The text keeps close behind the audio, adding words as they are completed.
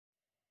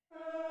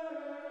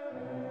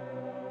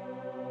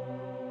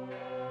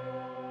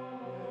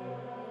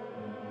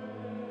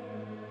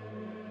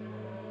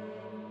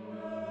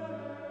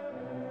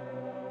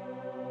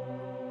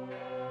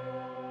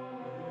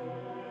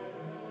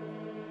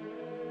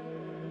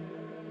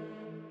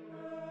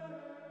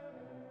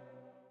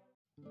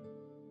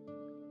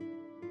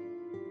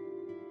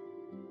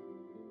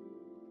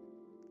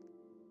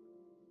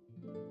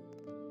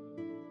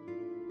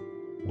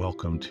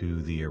Welcome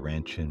to the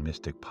Arantian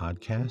Mystic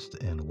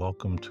Podcast, and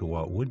welcome to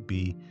what would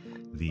be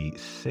the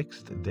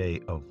 6th day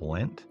of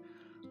Lent.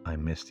 I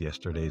missed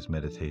yesterday's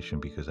meditation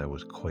because I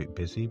was quite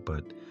busy,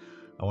 but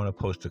I want to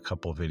post a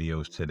couple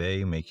videos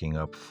today making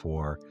up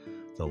for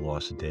the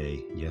lost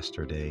day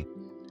yesterday,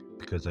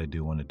 because I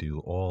do want to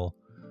do all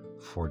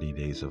 40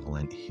 days of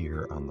Lent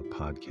here on the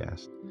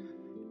podcast.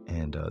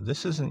 And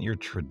this isn't your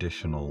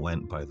traditional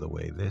Lent, by the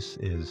way. This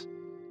is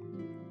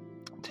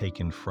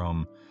taken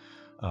from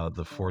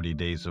the 40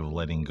 Days of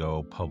Letting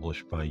Go,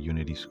 published by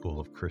Unity School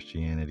of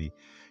Christianity.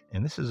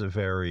 And this is a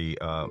very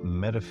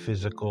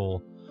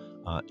metaphysical,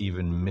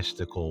 even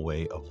mystical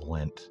way of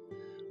Lent,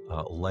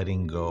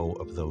 letting go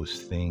of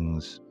those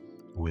things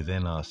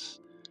within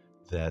us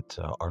that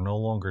are no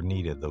longer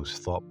needed, those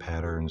thought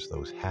patterns,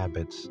 those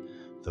habits,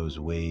 those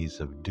ways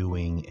of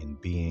doing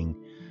and being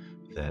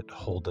that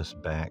hold us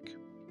back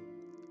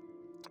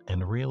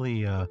and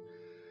really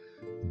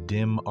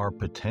dim our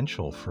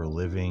potential for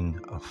living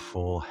a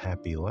full,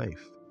 happy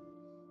life.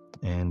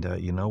 And,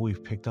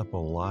 we've picked up a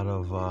lot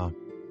of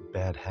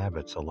bad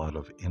habits, a lot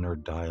of inner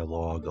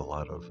dialogue, a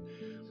lot of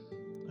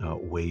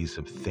ways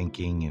of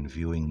thinking and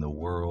viewing the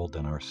world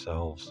and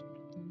ourselves.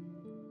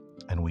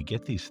 And we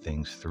get these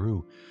things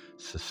through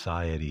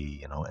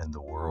society, and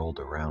the world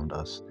around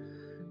us.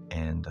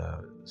 And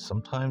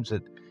sometimes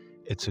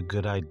it's a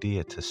good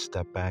idea to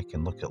step back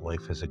and look at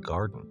life as a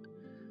garden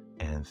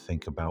and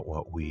think about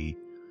what we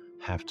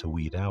have to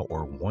weed out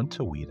or want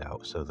to weed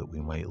out so that we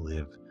might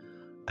live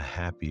a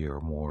happier,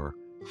 more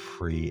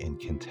free and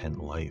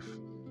content life.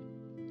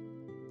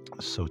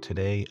 So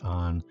today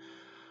on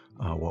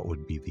what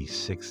would be the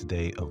 6th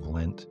day of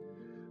Lent,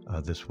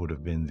 this would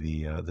have been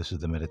this is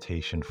the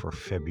meditation for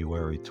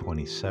February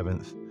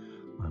 27th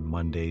on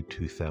Monday,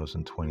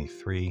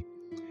 2023,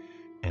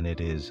 and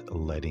it is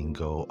letting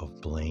go of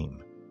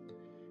blame.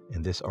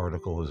 And this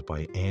article is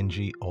by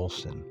Angie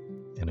Olson,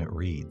 and it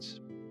reads,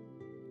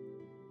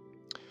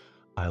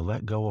 I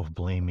let go of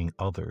blaming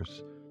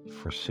others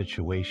for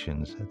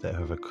situations that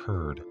have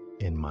occurred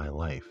in my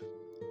life.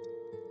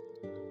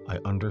 I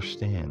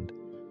understand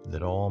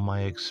that all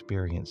my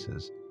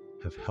experiences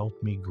have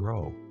helped me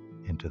grow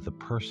into the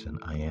person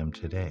I am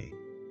today,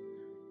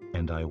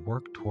 and I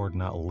work toward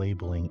not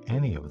labeling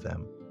any of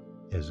them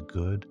as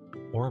good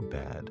or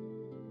bad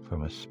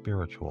from a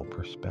spiritual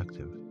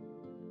perspective.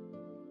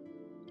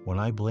 When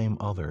I blame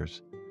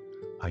others,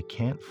 I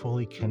can't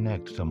fully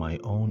connect to my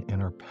own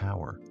inner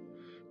power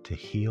to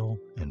heal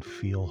and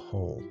feel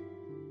whole.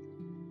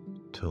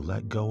 To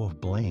let go of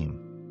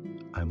blame,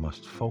 I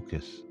must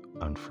focus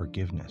on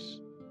forgiveness.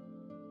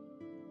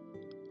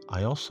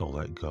 I also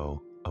let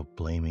go of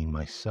blaming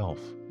myself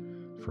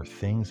for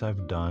things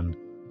I've done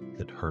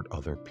that hurt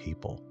other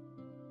people.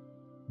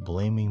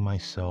 Blaming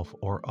myself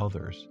or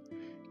others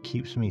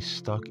keeps me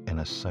stuck in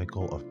a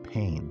cycle of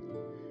pain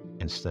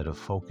instead of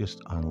focused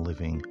on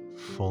living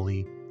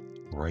fully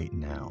right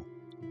now.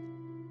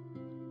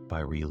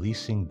 By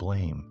releasing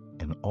blame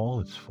in all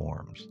its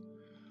forms,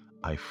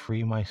 I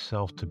free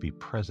myself to be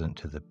present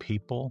to the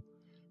people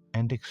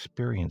and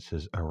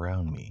experiences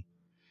around me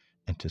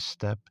and to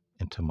step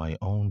into my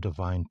own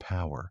divine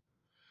power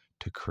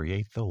to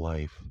create the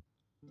life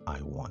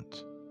I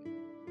want.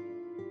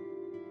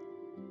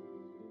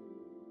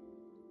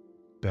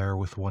 Bear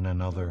with one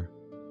another,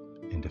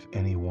 and if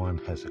anyone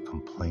has a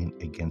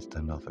complaint against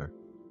another,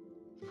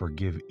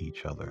 forgive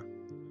each other,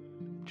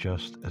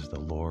 just as the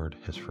Lord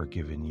has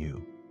forgiven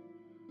you.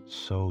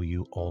 So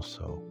you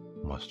also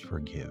must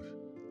forgive.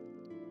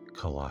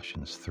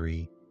 Colossians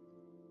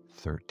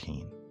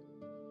 3:13.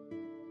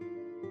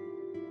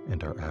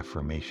 And our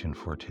affirmation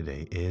for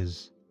today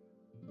is,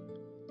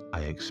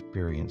 I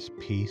experience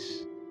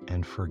peace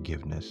and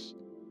forgiveness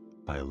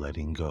by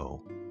letting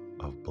go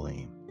of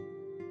blame.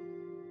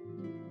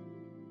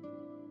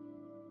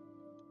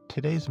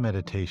 Today's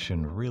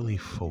meditation really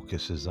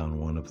focuses on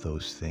one of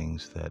those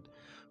things that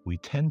we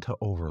tend to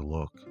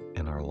overlook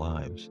in our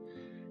lives,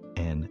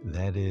 and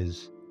that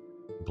is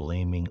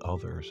blaming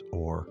others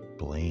or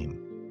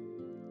blame.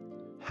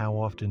 How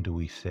often do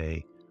we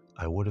say,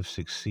 I would have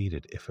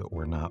succeeded if it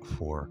were not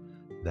for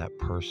that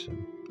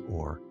person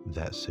or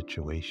that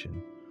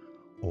situation,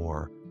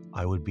 or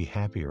I would be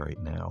happy right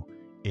now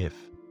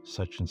if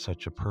such and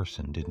such a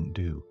person didn't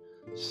do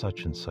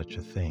such and such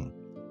a thing.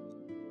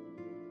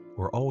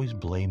 We're always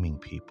blaming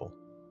people,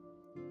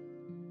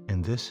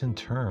 and this in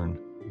turn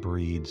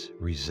breeds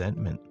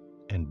resentment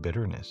and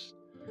bitterness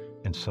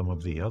and some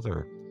of the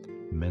other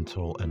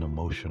mental and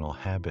emotional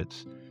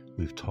habits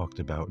we've talked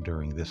about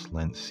during this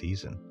Lent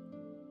season.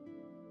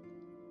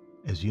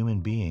 As human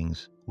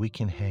beings, we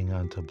can hang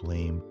on to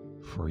blame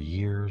for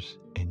years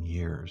and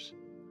years,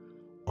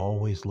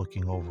 always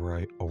looking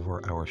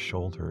over our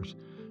shoulders,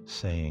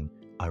 saying,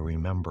 I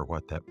remember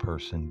what that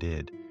person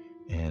did,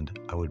 and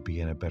I would be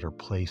in a better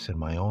place in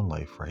my own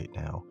life right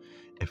now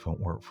if it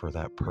weren't for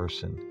that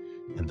person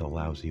and the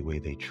lousy way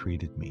they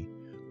treated me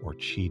or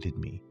cheated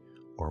me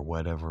or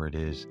whatever it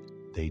is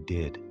they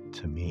did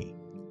to me.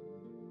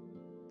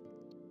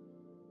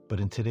 But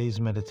in today's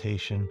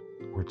meditation,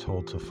 we're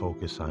told to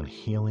focus on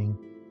healing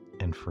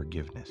and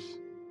forgiveness.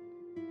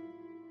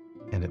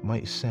 And it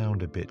might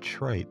sound a bit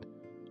trite,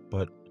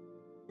 but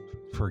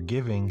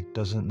forgiving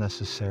doesn't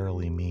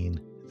necessarily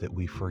mean that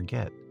we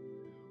forget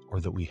or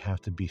that we have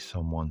to be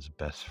someone's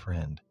best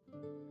friend.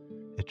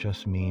 It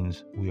just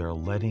means we are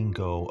letting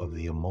go of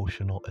the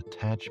emotional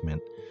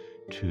attachment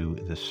to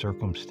the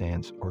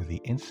circumstance or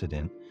the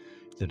incident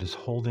that is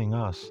holding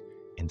us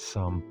in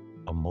some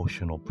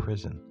emotional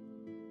prison.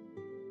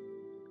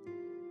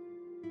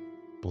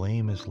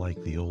 Blame is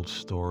like the old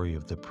story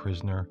of the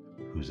prisoner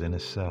who's in a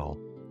cell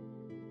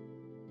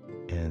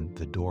and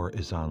the door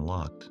is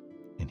unlocked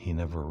and he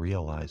never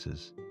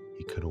realizes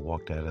he could have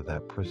walked out of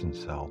that prison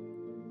cell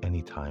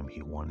anytime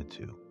he wanted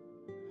to.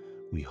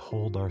 We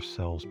hold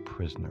ourselves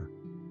prisoner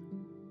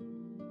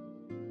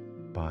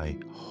by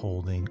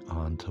holding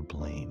on to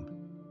blame.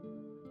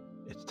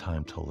 It's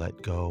time to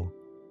let go,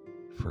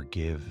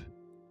 forgive,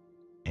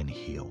 and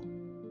heal.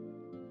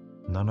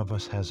 None of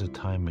us has a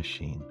time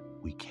machine.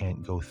 We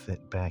can't go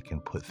back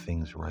and put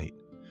things right.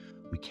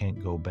 We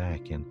can't go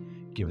back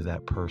and give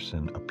that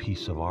person a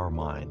piece of our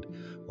mind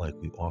like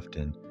we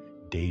often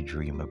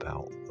daydream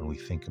about when we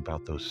think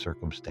about those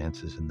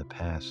circumstances in the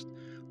past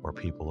where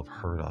people have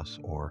hurt us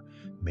or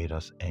made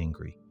us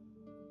angry.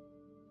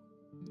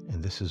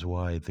 And this is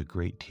why the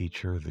great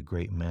teacher, the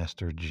great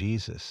master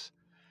Jesus,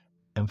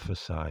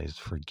 emphasized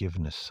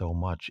forgiveness so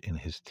much in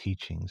his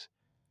teachings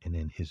and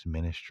in his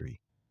ministry.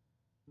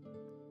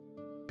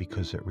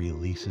 Because it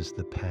releases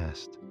the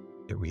past.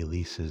 It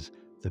releases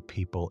the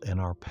people in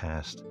our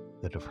past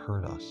that have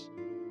hurt us.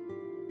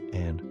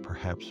 And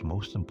perhaps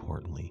most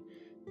importantly,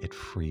 it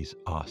frees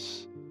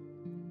us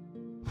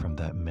from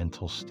that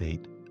mental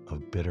state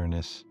of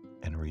bitterness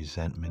and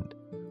resentment,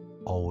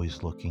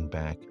 always looking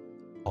back,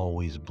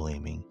 always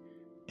blaming,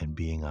 and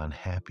being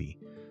unhappy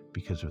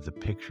because of the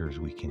pictures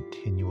we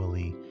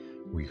continually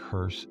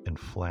rehearse and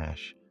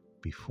flash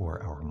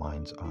before our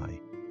mind's eye.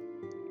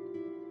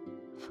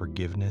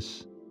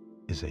 Forgiveness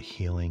is a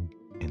healing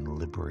and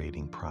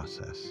liberating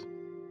process,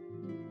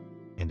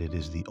 and it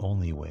is the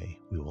only way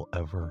we will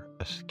ever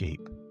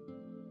escape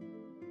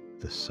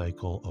the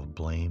cycle of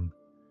blame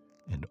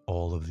and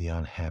all of the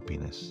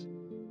unhappiness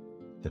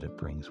that it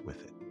brings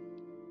with it.